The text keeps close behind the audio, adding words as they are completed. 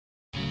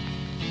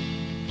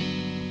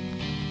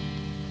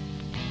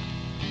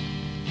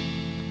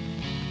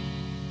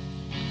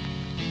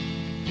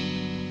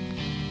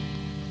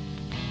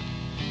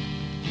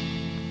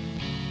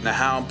Now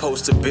how I'm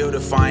supposed to build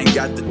if I ain't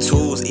got the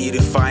tools? Eat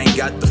if I ain't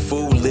got the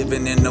food?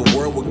 Living in a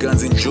world with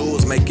guns and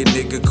jewels, make a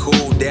nigga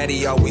cool.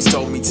 Daddy always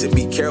told me to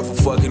be careful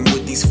fucking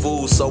with these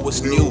fools. So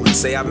what's new?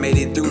 Say I made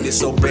it through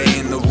this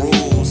obeying the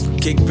rules.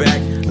 Kick back,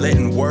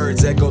 letting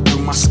words echo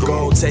through my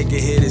skull. Take a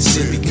hit and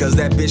sit because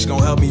that bitch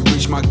gon' help me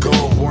reach my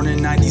goal. Born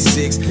in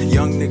 96,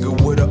 young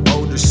nigga with an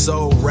older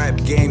soul. Rap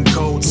game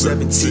code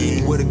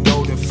 17 with a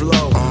golden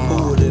flow.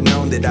 Who would've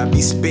known that I'd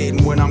be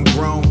spitting when I'm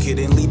grown?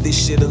 Couldn't leave this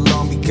shit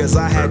alone because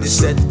I had to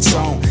set the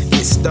tone.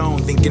 Get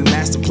stoned, thinking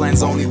master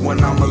plans only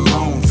when I'm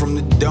alone. From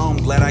the dome,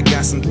 glad I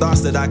got some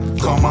thoughts that I could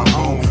call my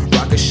own.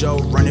 Rock a show,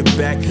 run it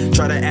back,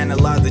 try to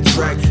analyze the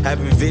track.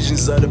 Having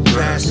visions of the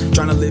past,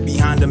 trying to live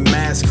behind the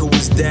mask. Who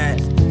is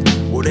that?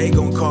 Well, they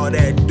gon' call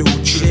that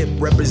dude Chip,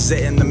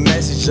 representing the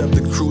message of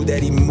the crew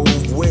that he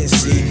moved with.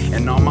 See,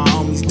 and all my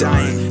homies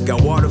dying,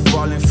 got water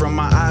falling from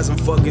my eyes, I'm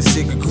fucking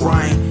sick of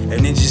crying.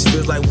 And it just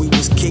feels like we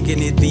was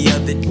kicking it the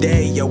other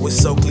day. Yo, it's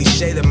so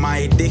cliche that my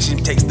addiction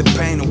takes the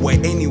pain away.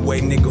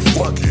 Anyway, nigga,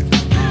 fuck it.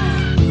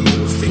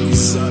 Little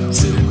fingers up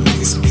to the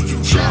niggas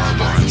speaking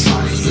job. I ain't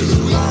trying to hear the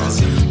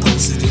laws.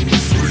 Posted in the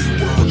free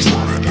world,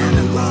 trying to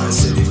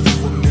analyze it. If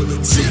you a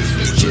militant,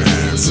 get your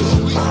hands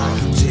up high,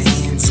 get your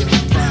hands up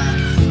high.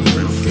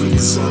 Little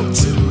fingers up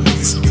to the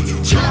niggas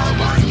speaking job.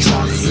 I ain't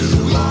trying to hear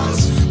the laws.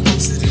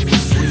 Posted in the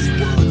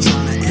free world,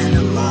 trying to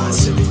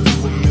analyze it. If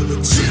you a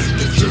militant,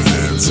 get your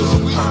hands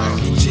up high,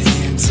 get your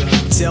hands up.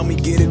 Tell me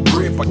get a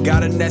grip, I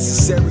got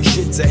unnecessary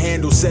shit to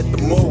handle. Set the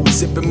mood,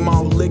 sipping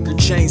my liquor,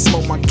 chain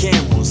smoke my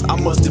Camels. I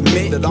must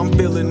admit that I'm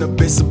feeling a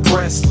bit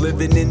suppressed.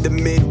 Living in the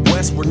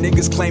Midwest where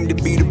niggas claim to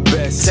be the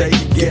best. Take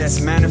a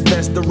guess,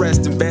 manifest the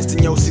rest, invest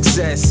in your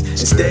success.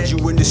 Instead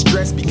you in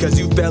distress because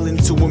you failing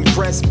to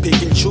impress. Pick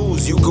and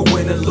choose, you could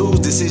win or lose.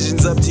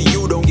 Decisions up to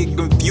you, don't get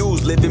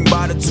confused. Living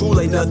by the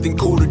tool ain't nothing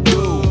cool to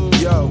do.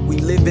 Yo, we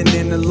living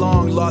in a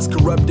long lost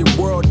corrupted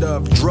world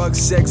of drugs,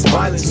 sex,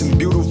 violence, and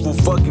beautiful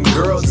fucking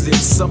girls. It's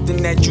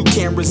something that you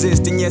can't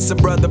resist, and yes, a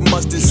brother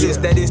must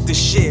insist that it's the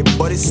shit.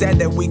 But it's sad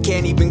that we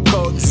can't even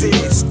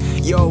coexist.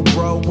 Yo,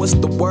 bro, what's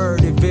the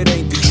word if it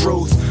ain't the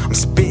truth? I'm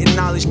spitting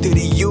knowledge to the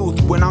youth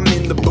when I'm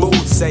in the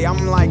booth. Say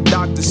I'm like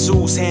Dr.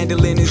 Seuss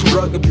handling his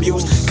drug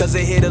abuse. Cause a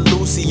hit of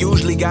loose, he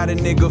usually got a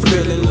nigga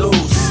feeling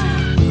loose.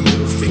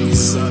 Little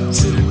fingers up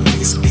to the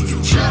niggas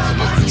speaking job.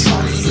 I ain't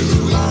trying to hear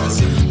the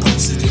laws.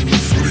 Posted in the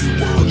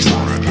free world,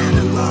 trying to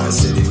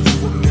analyze it. If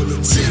you a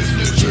militant,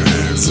 get your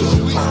hands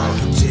up high,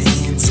 get your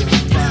hands up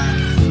high.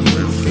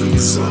 Little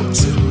fingers up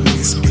to the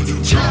niggas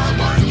speaking job.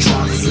 I ain't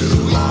trying to hear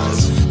the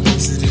laws.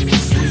 Posted in the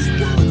free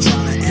world,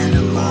 trying to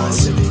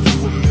analyze it. If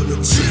you a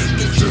militant,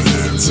 get your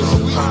hands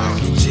up high,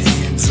 get your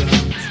hands up.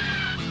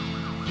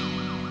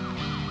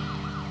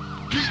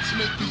 Beats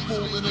make me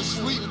fall in a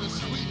sleep.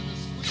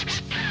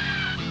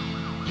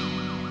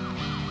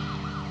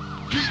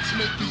 Beats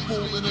make me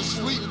fall in a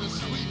sleep.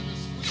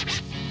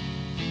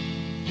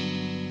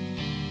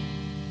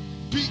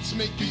 Beats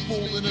make me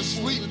fall in a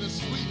sleep.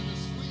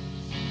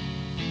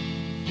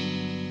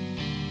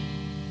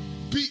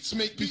 Beats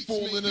make me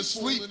fall in a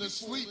sleep.